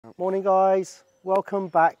Morning guys, welcome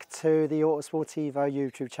back to the Autosportivoltd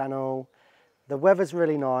YouTube channel. The weather's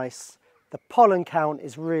really nice, the pollen count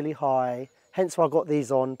is really high, hence why I got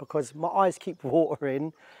these on because my eyes keep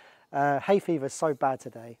watering. Hay fever's so bad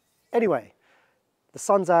today. Anyway, the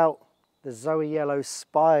sun's out, the Zoe Yellow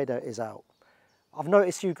Spider is out. I've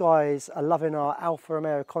noticed you guys are loving our Alfa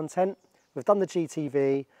Romeo content. We've done the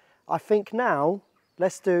GTV. I think now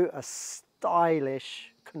let's do a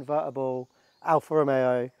stylish convertible Alfa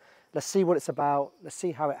Romeo. Let's see what it's about. Let's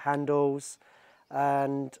see how it handles.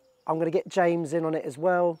 And I'm going to get James in on it as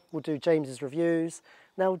well. We'll do James's reviews.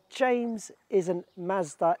 Now, James is a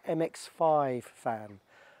Mazda MX-5 fan.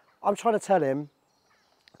 I'm trying to tell him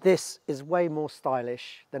this is way more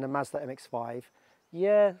stylish than a Mazda MX-5.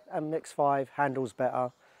 Yeah, MX-5 handles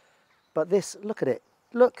better. But this, look at it.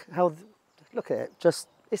 Look at it. Just,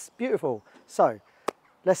 it's beautiful. So,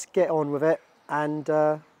 let's get on with it. And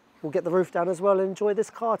we'll get the roof down as well and enjoy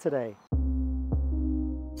this car today.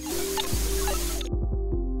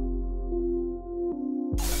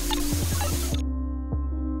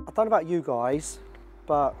 I don't know about you guys,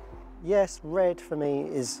 but yes, red for me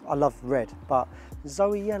is, I love red, but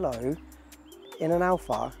Zoe Yellow in an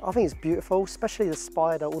Alfa, I think it's beautiful, especially the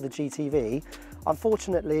Spider or the GTV.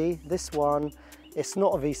 Unfortunately, this one, it's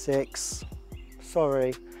not a V6,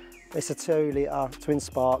 sorry, it's a 2-litre twin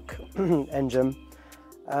spark engine.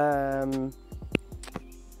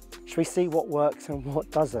 Should we see what works and what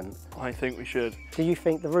doesn't? I think we should. Do you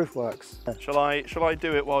think the roof works? Shall I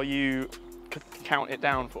do it while you count it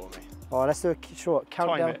down for me? All right, let's do a short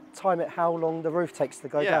countdown. Time it how long the roof takes to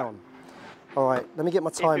go down. All right, let me get my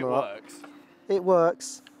timer up. If it works. It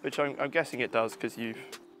works. Which I'm guessing it does because you've...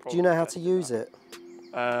 Do you know how to use it?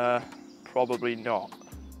 Probably not.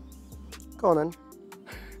 Go on then.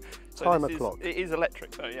 So Timer clock. It is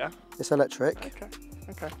electric though, yeah? It's electric. Okay,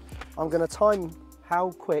 okay. I'm going to time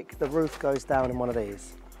how quick the roof goes down in one of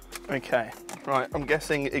these. Okay, right, I'm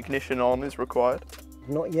guessing ignition on is required.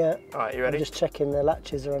 Not yet. All right, you ready? I'm just checking the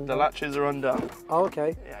latches are undone. The latches are undone. Oh,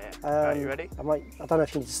 okay. Yeah. Are you ready? I don't know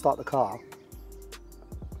if you need to start the car.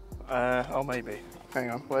 Oh, maybe. Hang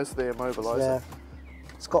on, where's the immobiliser? Yeah,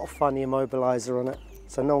 it's got a funny immobiliser on it,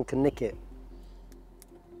 so no one can nick it.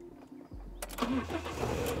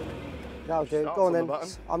 That'll do. Go on then.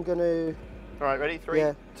 I'm going to... All right, ready?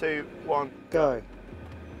 3, 2, 1, go.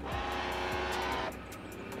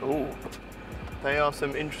 Ooh, they are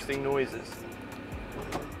some interesting noises.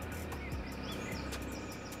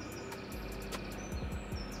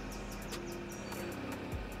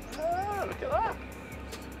 Ah, look at that.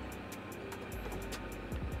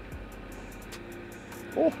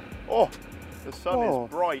 Oh, the sun is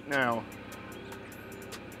bright now.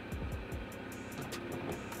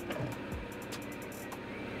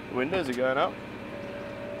 The windows are going up.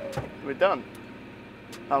 We're done.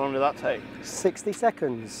 How long did that take? 60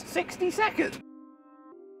 seconds. 60 seconds?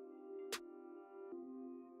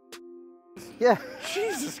 Yeah.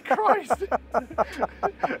 Jesus Christ. I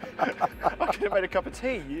could have made a cup of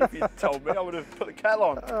tea if you told me. I would have put the kettle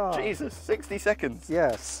on. Oh. Jesus, 60 seconds.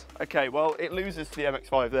 Yes. Okay, well, it loses to the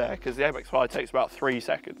MX-5 there because the MX-5 takes about 3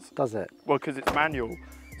 seconds. Does it? Well, because it's manual.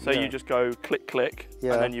 So you just go click, click,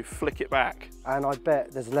 and then you flick it back. And I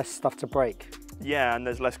bet there's less stuff to break. Yeah, and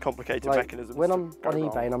there's less complicated mechanisms. When I'm on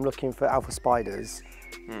eBay and I'm looking for Alfa Spiders,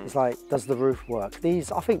 it's like, does the roof work?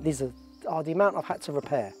 I think these are the amount I've had to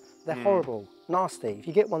repair. They're horrible, nasty. If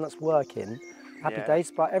you get one that's working, happy days.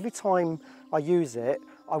 But every time I use it,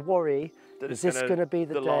 I worry, is this going to be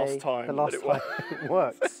the last time it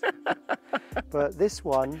works? But this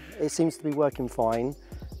one, it seems to be working fine.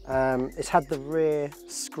 It's had the rear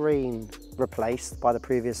screen replaced by the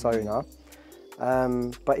previous owner,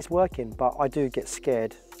 but it's working. But I do get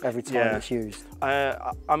scared every time it's used.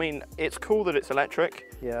 I mean, it's cool that it's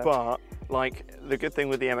electric, but like the good thing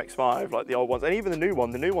with the MX-5, like the old ones, and even the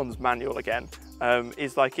new one's manual again,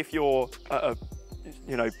 is like if you're at a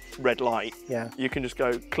red light, you can just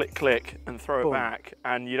go click, click and throw it back,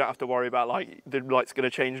 and you don't have to worry about like the light's going to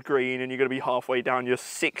change green and you're going to be halfway down your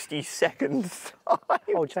 60 seconds time.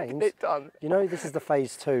 Oh, James, it's done. You know this is the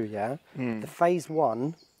phase 2, yeah? The phase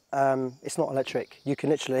 1, it's not electric. You can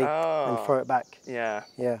literally and throw it back. Yeah.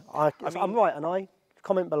 Yeah. I'm right, and I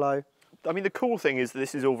comment below. I mean, the cool thing is that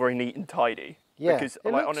this is all very neat and tidy. Yeah. Because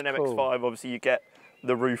like on an MX-5, obviously you get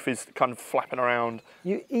the roof is kind of flapping around.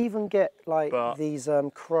 You even get like these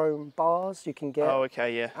chrome bars you can get. Oh,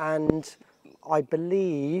 okay, yeah. And I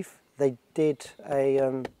believe they did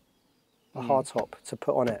a hardtop to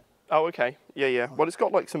put on it. Oh, okay. Yeah, yeah. Well, it's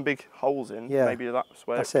got like some big holes in. Yeah. Maybe that's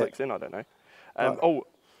where it clicks in. I don't know. Oh,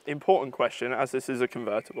 important question, as this is a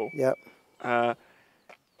convertible. Yep.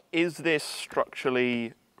 Is this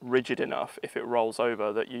structurally rigid enough if it rolls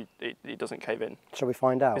over that it doesn't cave in? Shall we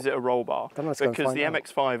find out? Is it a roll bar? Don't know, because the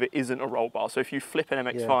MX-5, it isn't a roll bar. So if you flip an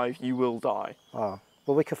MX-5, you will die. Oh,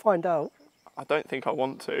 well, we can find out. I don't think I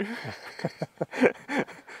want to.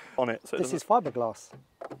 On it. So this is fiberglass.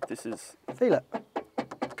 This is... Feel it.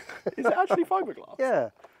 Is it actually fiberglass? Yeah.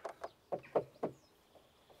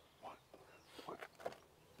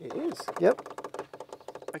 It is. Yep.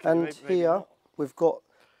 Okay, and maybe here not. we've got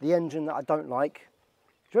the engine that I don't like.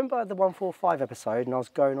 Do you remember the 145 episode and I was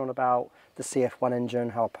going on about the CF1 engine,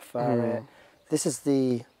 how I prefer it? This is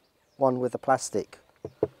the one with the plastic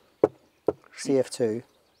CF2,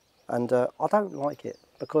 and I don't like it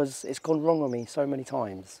because it's gone wrong on me so many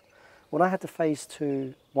times. When I had the Phase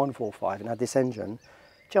 2 145 and had this engine,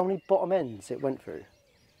 do you know how many bottom ends it went through?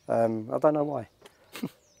 I don't know why,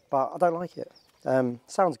 but I don't like it.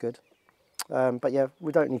 Sounds good, but yeah,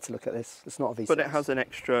 we don't need to look at this. It's not a V6. But it has an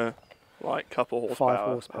extra, like, couple horsepower, 5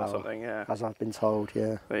 horsepower or something, yeah. As I've been told,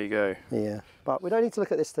 yeah. There you go. Yeah, but we don't need to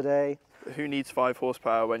look at this today. Who needs 5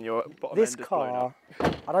 horsepower when your bottom This end is blown car,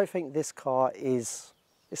 up? I don't think this car is,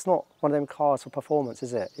 it's not one of them cars for performance,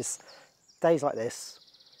 is it? It's days like this,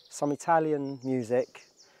 some Italian music,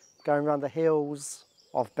 going around the hills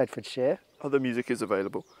of Bedfordshire. Other music is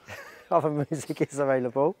available. Other music is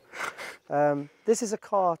available. This is a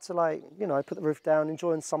car to, like, you know, put the roof down,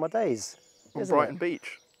 enjoying summer days. On Brighton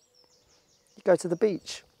Beach. You go to the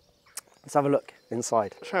beach. Let's have a look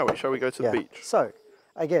inside. Shall we? Shall we go to the beach? So,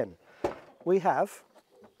 again, we have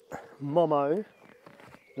Momo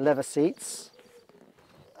leather seats,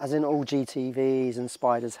 as in all GTVs and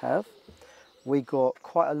Spiders have. We got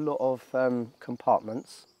quite a lot of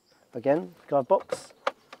compartments. Again, glove box.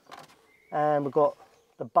 And we've got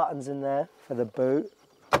the buttons in there for the boot.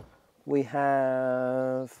 We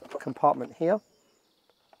have a compartment here.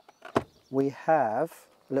 We have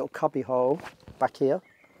a little cubby hole back here.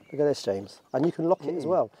 Look at this, James. And you can lock it as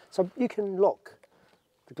well. So you can lock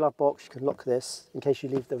the glove box, you can lock this in case you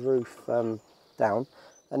leave the roof down.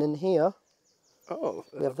 And in here,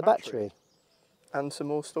 we have the battery. And some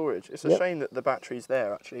more storage. It's a shame that the battery's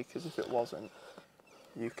there, actually, because if it wasn't,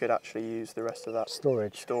 you could actually use the rest of that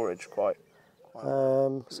storage quite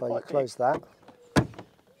so you close that. I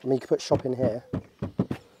mean, you can put shop in here.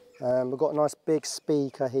 We've got a nice big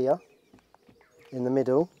speaker here in the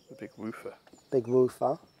middle. A big woofer. Big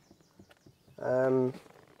woofer. I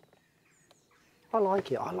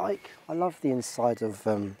like it. I love the inside of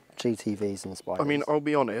GTVs and Spiders. I mean, I'll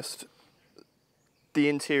be honest. The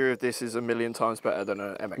interior of this is a million times better than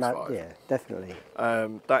an MX-5. No, yeah, definitely.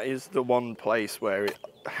 That is the one place where it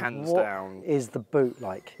hands down. What is the boot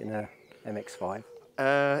like in a MX-5?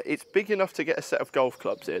 It's big enough to get a set of golf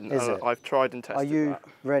clubs in. Is it? I've tried and tested that. Are you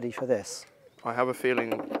ready for this? I have a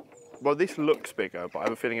feeling, well, this looks bigger, but I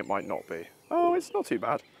have a feeling it might not be. Oh, it's not too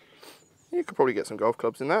bad. You could probably get some golf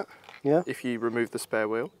clubs in that. Yeah. If you remove the spare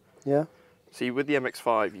wheel. Yeah. See, with the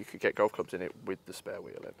MX-5, you could get golf clubs in it with the spare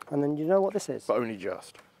wheel in. And then you know what this is? But only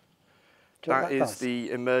just. Do you know what that is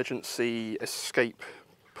the emergency escape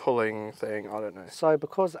pulling thing. I don't know. So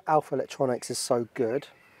because Alfa Electronics is so good,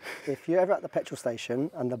 if you're ever at the petrol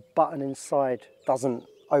station and the button inside doesn't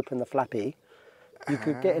open the flappy, you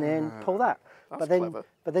could get in here and pull that. That's clever.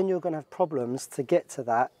 But then you're going to have problems to get to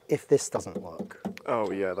that if this doesn't work.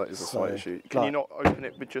 Oh yeah, that is a slight issue. Can you not open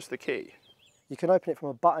it with just the key? You can open it from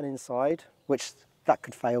a button inside, which that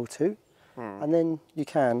could fail too, and then you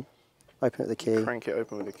can open it with the key. Crank it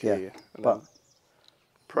open with the key. Yeah, and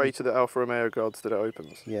pray to the Alfa Romeo gods that it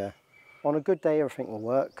opens. Yeah. On a good day, everything will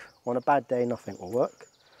work. On a bad day, nothing will work.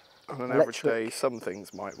 On an average day, some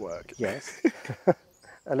things might work. Yes.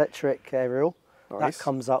 Electric aerial. Nice. That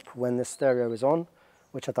comes up when the stereo is on,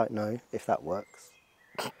 which I don't know if that works.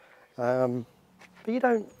 But you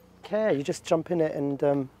don't care. You just jump in it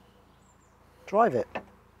and drive it.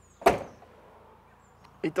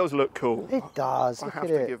 It does look cool. It does. I Look have at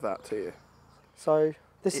to it. give that to you. So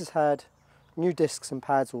this has had new discs and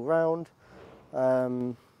pads all round.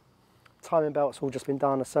 Timing belts all just been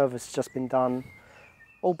done. A service has just been done,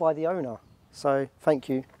 all by the owner. So thank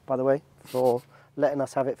you, by the way, for letting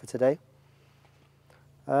us have it for today.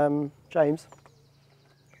 James,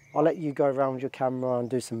 I'll let you go around with your camera and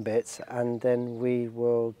do some bits, and then we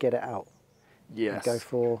will get it out. Yes. And go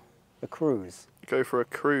for a cruise. Go for a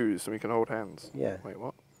cruise and we can hold hands. Yeah. Wait,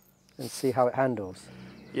 what? And see how it handles.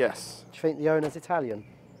 Yes. Do you think the owner's Italian?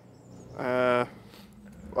 I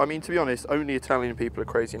mean, to be honest, only Italian people are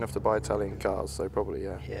crazy enough to buy Italian cars, so probably,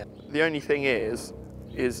 yeah. Yeah. The only thing is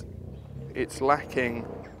it's lacking,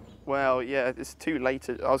 well, yeah, it's too late.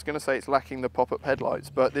 I was going to say it's lacking the pop-up headlights,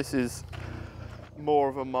 but this is more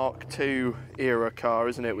of a Mark II era car,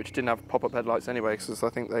 isn't it? Which didn't have pop-up headlights anyway, because I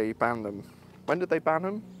think they banned them. When did they ban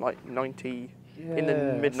them? Like 90, in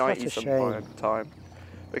the mid-90s sometime.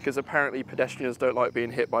 Because apparently pedestrians don't like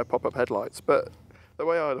being hit by pop-up headlights. But the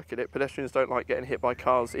way I look at it, pedestrians don't like getting hit by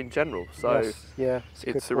cars in general. So yes,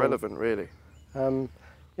 it's irrelevant, really.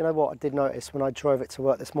 You know what I did notice when I drove it to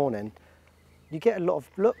work this morning? You get a lot of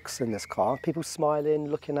looks in this car. People smiling,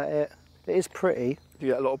 looking at it. It is pretty. You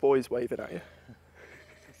get a lot of boys waving at you.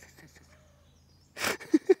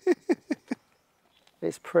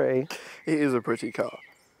 It's pretty. It is a pretty car.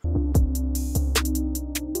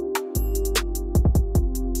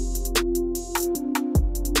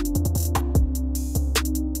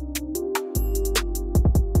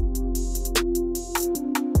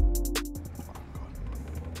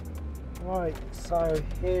 Right, so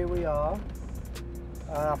here we are.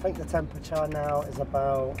 I think the temperature now is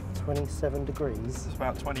about 27 degrees. It's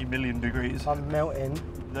about 20 million degrees. I'm melting.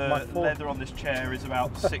 The leather on this chair is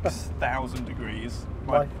about 6,000 degrees.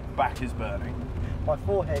 My back is burning. My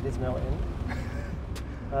forehead is melting.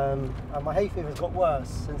 And my hay fever's got worse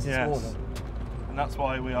since this morning. And that's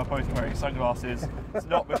why we are both wearing sunglasses. It's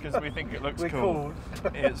not because we think it looks cool.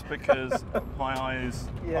 It's because my eyes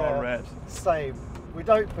are red. Same. We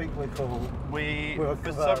don't think we're cool.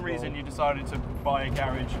 For some reason, you decided to buy a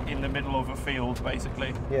garage in the middle of a field,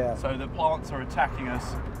 basically. Yeah. So the plants are attacking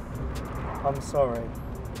us. I'm sorry.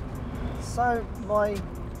 So my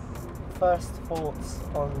first thoughts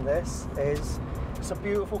on this is it's a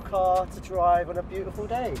beautiful car to drive on a beautiful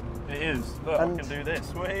day. It is. Look, I can do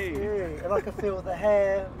this. Whee! Yeah, and I can feel the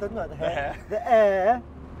air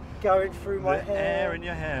going through my hair. The air in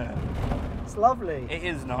your hair. It's lovely. It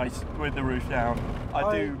is nice with the roof down.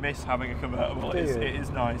 I do miss having a convertible. It is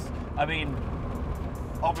nice. I mean,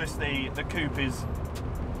 obviously the coupe is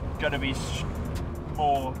going to be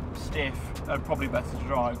more stiff and probably better to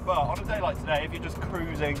drive. But on a day like today, if you're just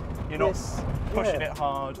cruising, you're not pushing it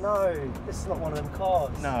hard. No, this is not one of them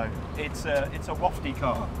cars. No, it's a wafty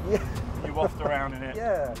car. Yeah. You waft around in it.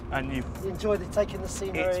 Yeah. And you enjoy taking the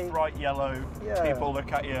scenery. It's bright yellow. Yeah. People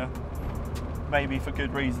look at you. Maybe for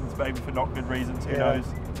good reasons, maybe for not good reasons, who knows.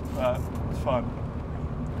 But it's fun.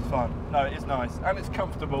 It's fun. No, it is nice. And it's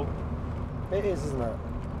comfortable. It is, isn't it?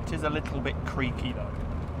 It is a little bit creaky though.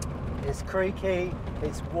 It's creaky,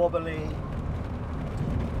 it's wobbly.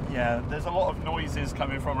 Yeah, there's a lot of noises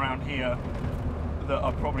coming from around here that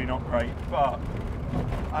are probably not great. But,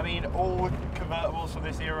 I mean, all convertibles from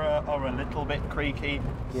this era are a little bit creaky.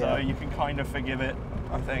 So you can kind of forgive it,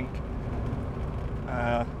 I think.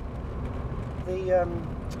 Do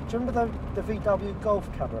you remember the VW Golf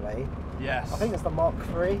Cabriolet? Yes. I think it's the Mark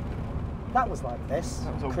III. That was like this.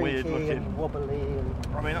 That was a creaky weird looking, and wobbly. And...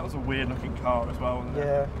 I mean, that was a weird looking car as well, wasn't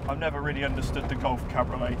it? I've never really understood the Golf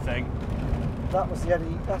Cabriolet thing. That was the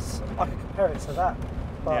only. I could compare it to that.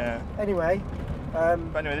 But anyway. But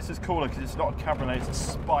anyway, this is cooler because it's not a Cabriolet; it's a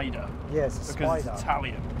Spider. Yeah, it's a Spider. Because it's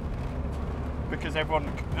Italian. Because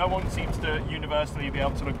no one seems to universally be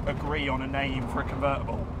able to agree on a name for a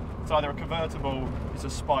convertible. It's either a convertible, it's a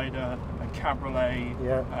Spider, a Cabriolet.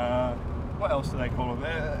 What else do they call them?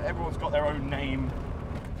 Everyone's got their own name.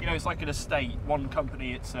 You know, it's like an estate. One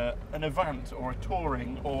company, it's an Avant or a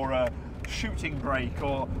Touring or a shooting brake,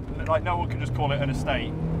 or like no one can just call it an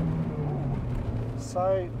estate.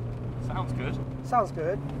 So sounds good. Sounds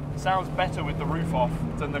good. Sounds better with the roof off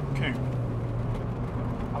than the coupe.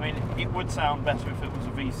 I mean, it would sound better if it was a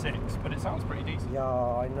V6, but it sounds pretty decent. Yeah,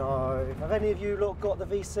 I know. If any of you lot got the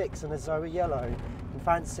V6 and a Zoe Yellow and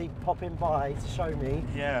fancy popping by to show me,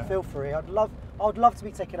 feel free. I'd love to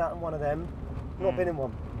be taken out in one of them. Not been in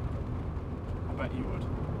one. I bet you would.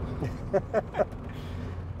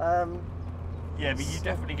 Yeah, but you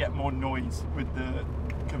definitely get more noise with the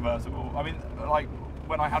convertible. I mean, like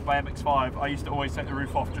when I had my MX-5, I used to always take the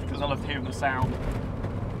roof off just because I loved hearing the sound.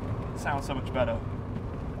 It sounds so much better.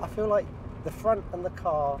 I feel like the front and the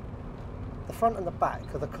back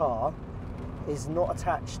of the car is not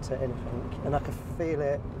attached to anything, and I can feel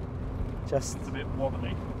it just... It's a bit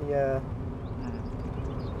wobbly. Yeah.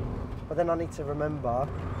 But then I need to remember,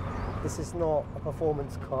 this is not a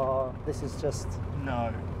performance car, this is just...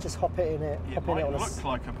 No. Just hop it in it. It might look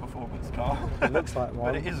like a performance car. It looks like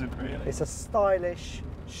one. But it isn't really. It's a stylish,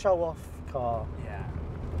 show-off car. Yeah.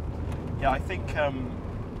 Yeah, I think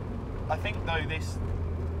though this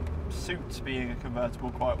suits being a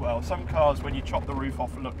convertible quite well. Some cars, when you chop the roof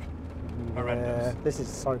off, look horrendous. Yeah, this is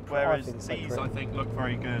so pretty. Whereas these, I think, look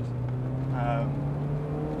very good.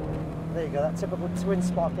 There you go, that typical twin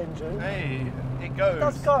spark engine. Hey, it goes. It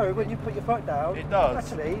does go when you put your foot down. It does.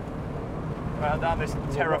 Actually. Down this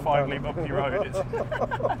terrifyingly bumpy road, it's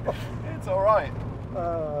all right.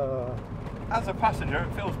 As a passenger,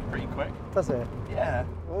 it feels pretty quick. Does it? Yeah.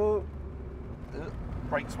 Oh.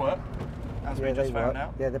 Brakes work, as we just found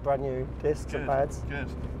out. Yeah, they're brand new discs and pads. Good.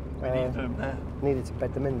 We needed them there. Needed to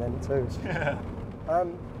bed them in then too. Yeah.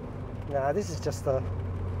 Nah, this is just a...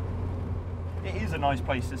 It is a nice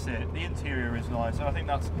place to sit. The interior is nice, and I think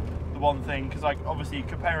that's the one thing, because like obviously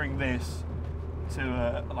comparing this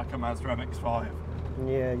to like a Mazda MX-5.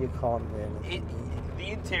 Yeah, you can't really.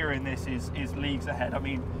 The interior in this is leagues ahead. I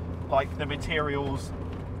mean, like the materials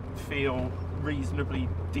feel reasonably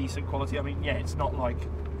decent quality. I mean, yeah, it's not like,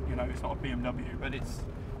 you know, it's not a BMW, but it's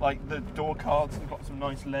like the door cards have got some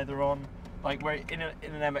nice leather on. Like where in an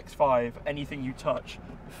MX-5, anything you touch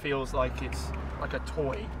feels like it's like a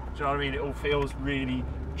toy. Do you know what I mean? It all feels really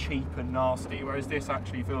cheap and nasty, whereas this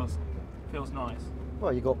actually feels nice.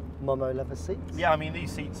 Well, you got Momo leather seats. Yeah, I mean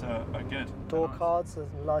these seats are good. Door nice. cards are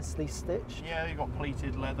nicely stitched. Yeah, you got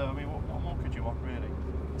pleated leather. I mean, what more could you want really?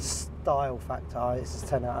 Style factor, it's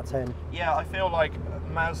 10 out of 10. Yeah, I feel like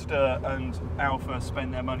Mazda and Alfa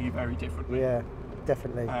spend their money very differently. Yeah,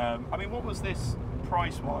 definitely. I mean, what was this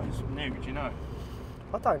price-wise new? Do you know?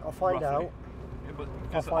 I don't. I'll find out.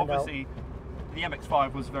 Because obviously the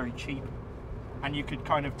MX-5 was very cheap, and you could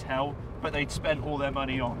kind of tell, but they'd spent all their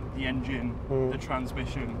money on the engine, the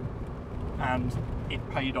transmission, and it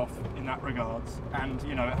paid off in that regards. And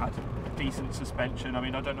you know, it had decent suspension. I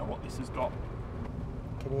mean, I don't know what this has got.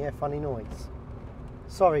 Can you hear funny noise?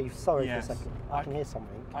 Sorry Yes. for a second. I can hear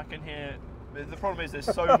something. I can hear. The problem is there's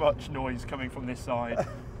so much noise coming from this side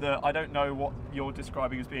that I don't know what you're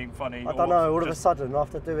describing as being funny. I don't know. All of a sudden,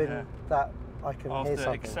 after doing that, I can hear something.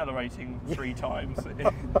 After accelerating 3 times,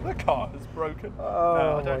 the car has broken. Oh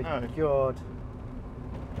no, I don't know. God.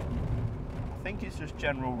 I think it's just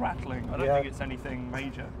general rattling. I don't think it's anything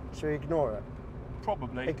major. Should we ignore it?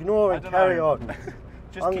 Probably. Ignore and carry on.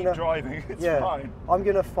 Just keep driving. It's fine. I'm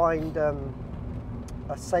going to find a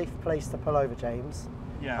safe place to pull over, James.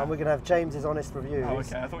 Yeah. And we're going to have James's honest reviews. Oh,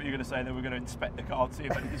 okay. I thought you were going to say that we're going to inspect the car to see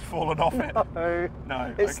if anything's fallen off it.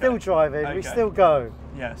 No. It's still driving. Okay. We still go.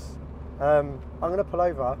 Yes. I'm going to pull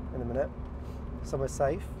over in a minute. Somewhere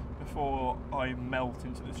safe. Before I melt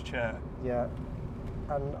into this chair. Yeah.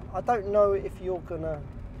 And I don't know if you're going to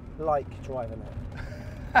like driving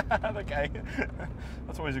it. Okay.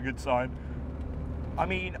 That's always a good sign. I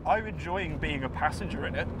mean, I'm enjoying being a passenger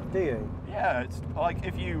in it. Do you? Yeah, it's like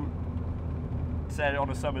if you said on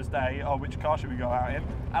a summer's day, oh, which car should we go out in?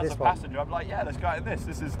 As a passenger, I'm like, yeah, let's go out in this.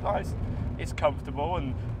 This is nice. It's comfortable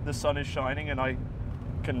and the sun is shining and I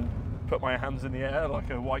can put my hands in the air like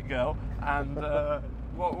a white girl. And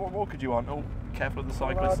what more could you want? Oh, careful of the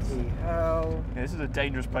cyclists. Bloody hell. Yeah, this is a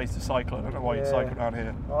dangerous place to cycle. I don't know why you'd cycle down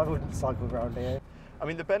here. I wouldn't cycle around here. I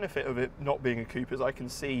mean, the benefit of it not being a coupe is I can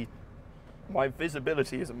see, my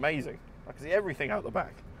visibility is amazing. I can see everything out the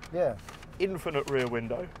back. Yeah. Infinite rear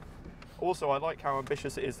window. Also, I like how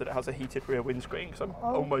ambitious it is that it has a heated rear windscreen, because I'm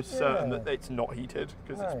almost certain that it's not heated,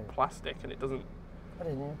 because it's plastic and it doesn't... I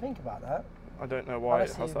didn't even think about that. I don't know why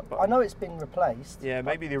it has that button. I know it's been replaced. Yeah,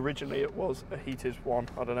 maybe originally it was a heated one,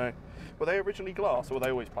 I don't know. Were they originally glass or were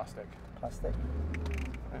they always plastic? Plastic.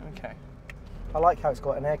 Okay. I like how it's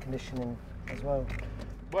got an air conditioning as well.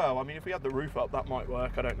 Well, I mean, if we had the roof up, that might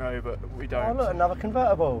work, I don't know, but we don't. Oh, look, another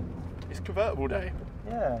convertible. It's convertible day.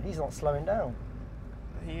 Yeah, he's not slowing down.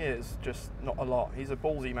 He is, just not a lot. He's a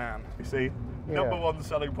ballsy man, you see. Number one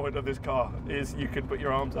selling point of this car is you can put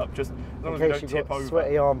your arms up just as long as you don't tip over.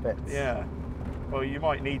 Sweaty armpits. Yeah. Well, you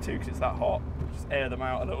might need to because it's that hot. Just air them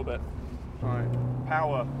out a little bit. Right.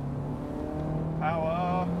 Power.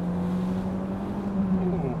 Power.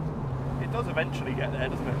 Ooh. It does eventually get there,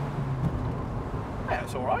 doesn't it? Yeah,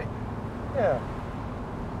 it's all right. Yeah.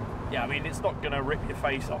 Yeah, I mean, it's not going to rip your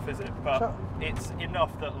face off, is it? But it's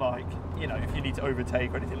enough that, like, you know, if you need to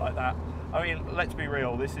overtake or anything like that. I mean, let's be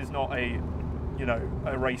real. This is not a, you know,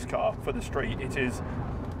 a race car for the street. It is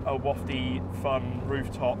a wafty, fun,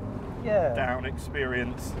 rooftop, down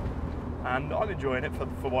experience. And I'm enjoying it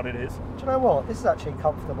for what it is. Do you know what? This is actually a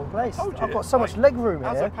comfortable place. I've got so much leg room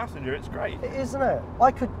here. As a passenger, it's great. It is, isn't it?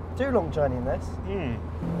 I could do a long journey in this.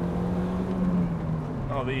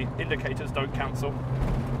 Oh, the indicators don't cancel.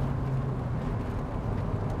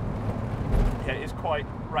 Yeah, it's quite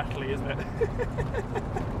rattly, isn't it?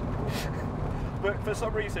 But for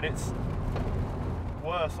some reason it's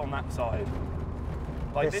worse on that side.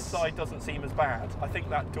 Like this side doesn't seem as bad. I think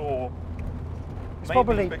that door,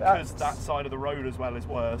 maybe because that side of the road as well is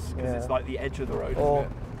worse, because it's like the edge of the road, or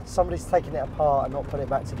isn't it? Somebody's taken it apart and not put it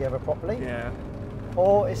back together properly. Yeah.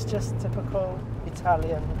 Or it's just typical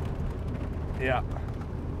Italian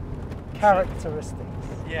characteristics.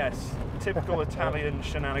 Yes, typical Italian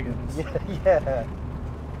shenanigans. Yeah.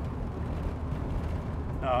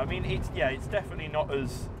 No, I mean, it's definitely not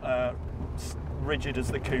as rigid as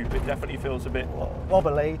the coupe. It definitely feels a bit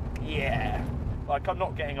wobbly. Yeah. Like, I'm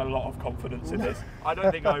not getting a lot of confidence in this. I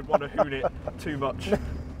don't think I'd want to hoon it too much.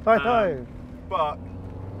 I know. But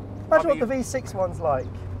imagine what the V6 one's like.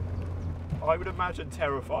 I would imagine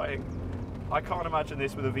terrifying. I can't imagine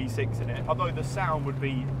this with a V6 in it, although the sound would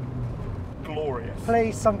be glorious.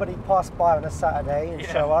 Please, somebody pass by on a Saturday and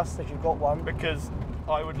show us that you've got one. Because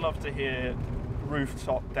I would love to hear roof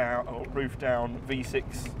down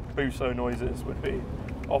V6 Buso noises would be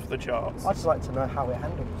off the charts. I'd just like to know how it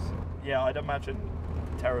handles. Yeah, I'd imagine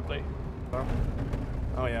terribly.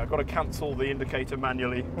 Oh yeah, I've got to cancel the indicator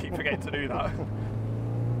manually. Keep forgetting to do that.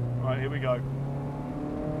 Right, here we go.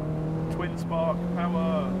 Twin spark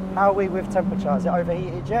power. How are we with temperature? Is it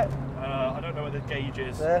overheated yet? I don't know where the gauge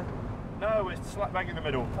is. There? No, it's slap bang in the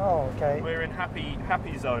middle. Oh, okay. We're in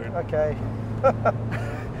happy zone. Okay.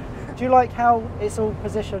 Do you like how it's all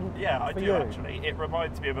positioned? Yeah, I do actually. It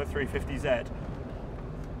reminds me of a 350Z.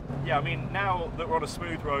 Yeah, I mean, now that we're on a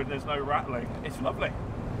smooth road and there's no rattling, it's lovely.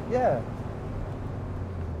 Yeah.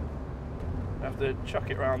 I have to chuck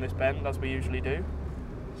it around this bend as we usually do.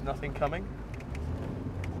 There's nothing coming.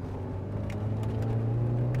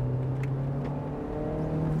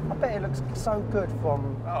 I bet it looks so good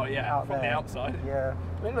from the outside. Yeah.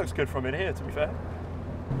 I mean, it looks good from in here, to be fair.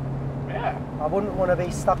 Yeah. I wouldn't want to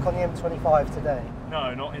be stuck on the M25 today.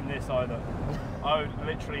 No, not in this either. I would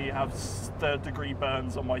literally have third-degree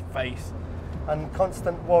burns on my face. And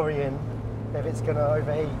constant worrying if it's going to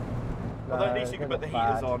overheat. Although at least you can put the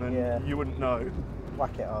heaters on and you wouldn't know.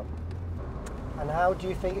 Whack it up. And how do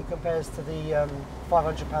you think it compares to the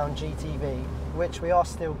 £500 GTV, which we are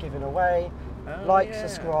still giving away?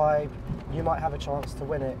 Subscribe. You might have a chance to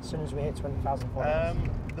win it as soon as we hit 20,000 followers.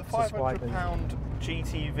 The £500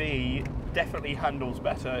 GTV definitely handles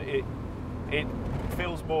better. It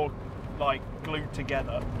feels more like glued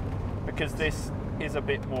together because this is a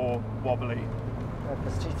bit more wobbly.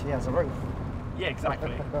 Because GTV has a roof. Yeah,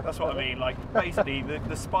 exactly. That's what I mean. Like, basically,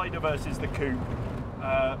 the Spider versus the coupe.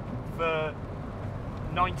 For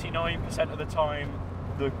 99% of the time,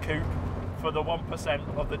 the coupe. For the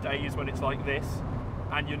 1% of the days when it's like this,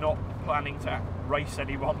 and you're not planning to race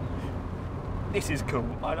anyone, this is cool.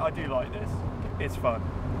 I do like this. It's fun.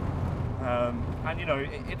 And you know,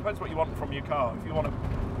 it depends what you want from your car. If you want to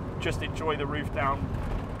just enjoy the roof down,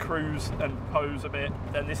 cruise and pose a bit,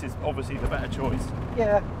 then this is obviously the better choice.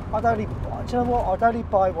 Yeah, do you know what? I'd only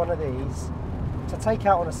buy one of these to take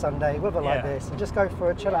out on a Sunday, weather like this, and just go for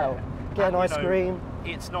a chill out, get an ice cream.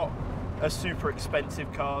 It's not a super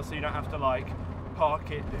expensive car, so you don't have to like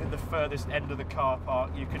park it at the furthest end of the car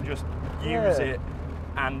park. You can just use it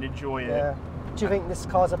and enjoy it. Do you think this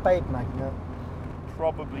car's a babe magnet?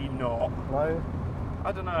 Probably not. No?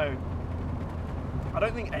 I don't know. I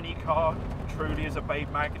don't think any car truly is a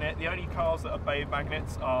babe magnet. The only cars that are babe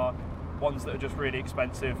magnets are ones that are just really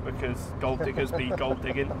expensive because gold diggers be gold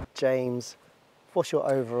digging. James, what's your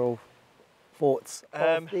overall thoughts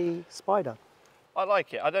of the Spider? I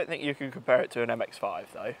like it. I don't think you can compare it to an MX-5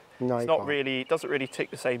 though. No, it's not really. It doesn't really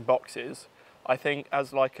tick the same boxes. I think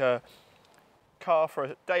as like a car for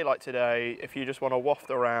a day like today, if you just want to waft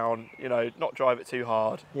around, you know, not drive it too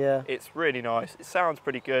hard. Yeah. It's really nice. It sounds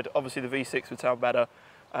pretty good. Obviously the V6 would sound better,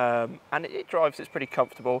 and it drives. It's pretty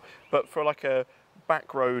comfortable. But for like a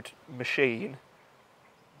back road machine,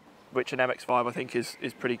 which an MX-5 I think is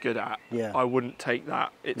pretty good at, I wouldn't take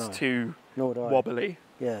that. It's too wobbly.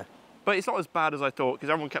 Yeah. But it's not as bad as I thought, because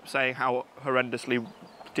everyone kept saying how horrendously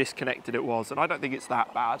disconnected it was, and I don't think it's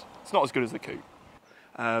that bad. It's not as good as the coupe.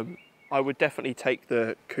 I would definitely take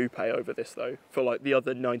the coupe over this though, for like the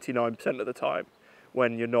other 99% of the time,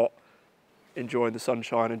 when you're not enjoying the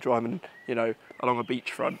sunshine and driving, you know, along a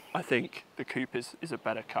beachfront. I think the coupe is a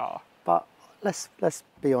better car. But let's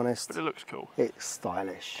be honest. But it looks cool. It's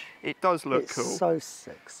stylish. It does look cool. It's so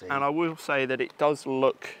sexy. And I will say that it does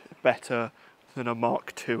look better than a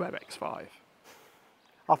Mark II MX-5.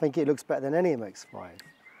 I think it looks better than any MX-5.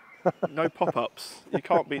 No pop-ups. You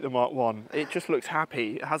can't beat the Mark I. It just looks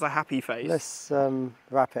happy. It has a happy face. Let's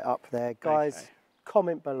wrap it up there. Guys,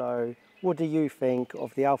 comment below. What do you think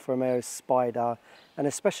of the Alfa Romeo Spider, and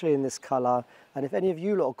especially in this colour? And if any of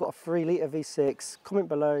you lot have got a 3-litre V6, comment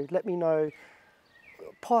below. Let me know.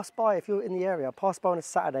 Pass by if you're in the area. Pass by on a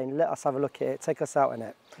Saturday and let us have a look at it. Take us out in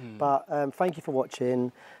it. But thank you for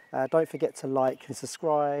watching. Don't forget to like and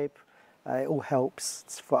subscribe. It all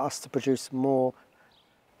helps for us to produce more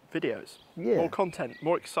videos, more content,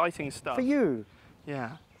 more exciting stuff. For you.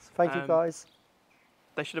 Yeah. Thank you, guys.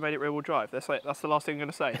 They should have made it rear-wheel drive. That's the last thing I'm going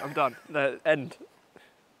to say. I'm done. The end.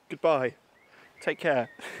 Goodbye. Take care.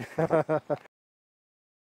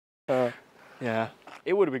 Yeah,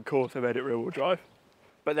 it would have been cool if they made it rear-wheel drive,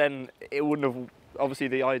 but then it wouldn't have. Obviously,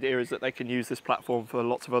 the idea is that they can use this platform for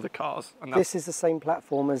lots of other cars. And this is the same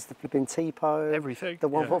platform as the flipping Tipo. Everything. The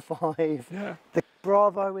 1.5. Yeah. The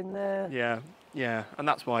Bravo in there. Yeah, yeah, and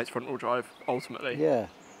that's why it's front-wheel drive ultimately. Yeah.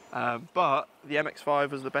 But the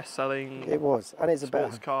MX-5 was the best-selling. It was, and it's a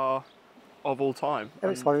sports car of all time.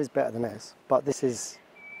 MX-5 is better than this, but this is.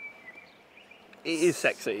 It is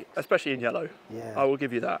sexy, especially in yellow. Yeah. I will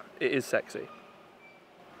give you that. It is sexy.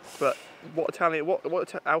 But what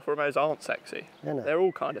Alfa Romeos aren't sexy? They're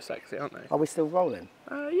all kind of sexy, aren't they? Are we still rolling?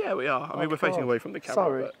 Yeah, we are. I mean, we're facing away from the camera.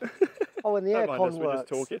 Sorry. But Oh, and the aircon works. We're just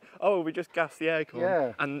talking. Oh, we just gassed the aircon.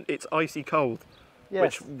 Yeah. And it's icy cold.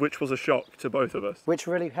 Yes. Which was a shock to both of us. Which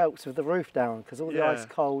really helps with the roof down, because all the ice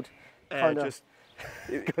cold kind of.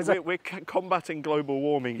 We're combating global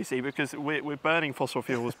warming, you see, because we're burning fossil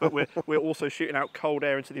fuels, but we're also shooting out cold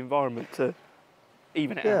air into the environment to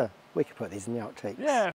even it out. Yeah, we could put these in the outtakes. Yeah.